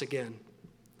once again.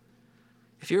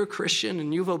 If you're a Christian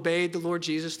and you've obeyed the Lord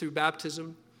Jesus through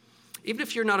baptism, even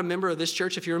if you're not a member of this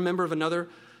church, if you're a member of another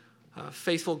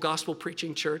faithful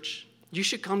gospel-preaching church, you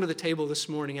should come to the table this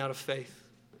morning out of faith.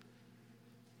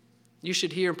 You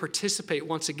should hear and participate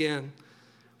once again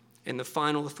in the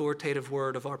final authoritative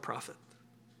word of our prophet.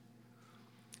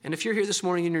 And if you're here this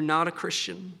morning and you're not a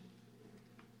Christian,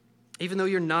 even though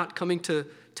you're not coming to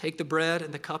take the bread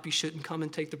and the cup, you shouldn't come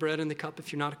and take the bread and the cup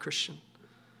if you're not a Christian.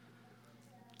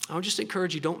 I would just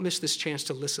encourage you, don't miss this chance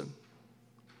to listen.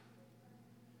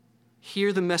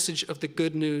 hear the message of the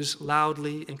good news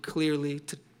loudly and clearly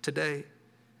today.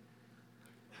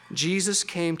 Jesus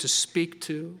came to speak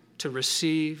to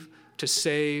receive, to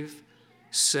save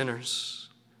sinners.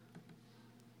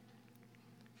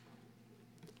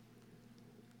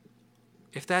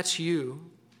 If that's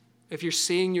you, if you're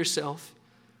seeing yourself,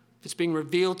 if it's being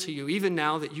revealed to you, even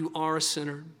now that you are a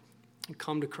sinner,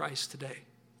 come to Christ today.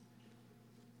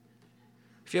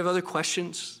 If you have other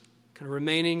questions, kind of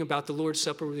remaining about the Lord's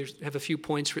Supper, we have a few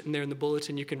points written there in the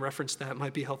bulletin. You can reference that. It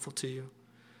might be helpful to you.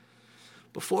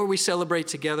 Before we celebrate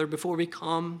together, before we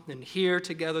come and hear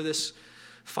together this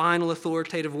final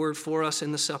authoritative word for us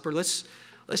in the supper, let's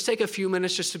take a few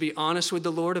minutes just to be honest with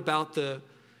the Lord about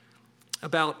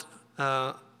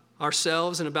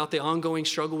ourselves and about the ongoing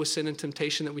struggle with sin and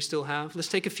temptation that we still have. Let's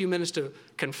take a few minutes to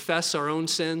confess our own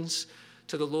sins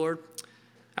to the Lord.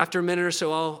 After a minute or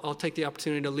so, I'll take the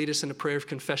opportunity to lead us in a prayer of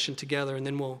confession together, and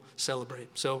then we'll celebrate.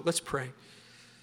 So let's pray.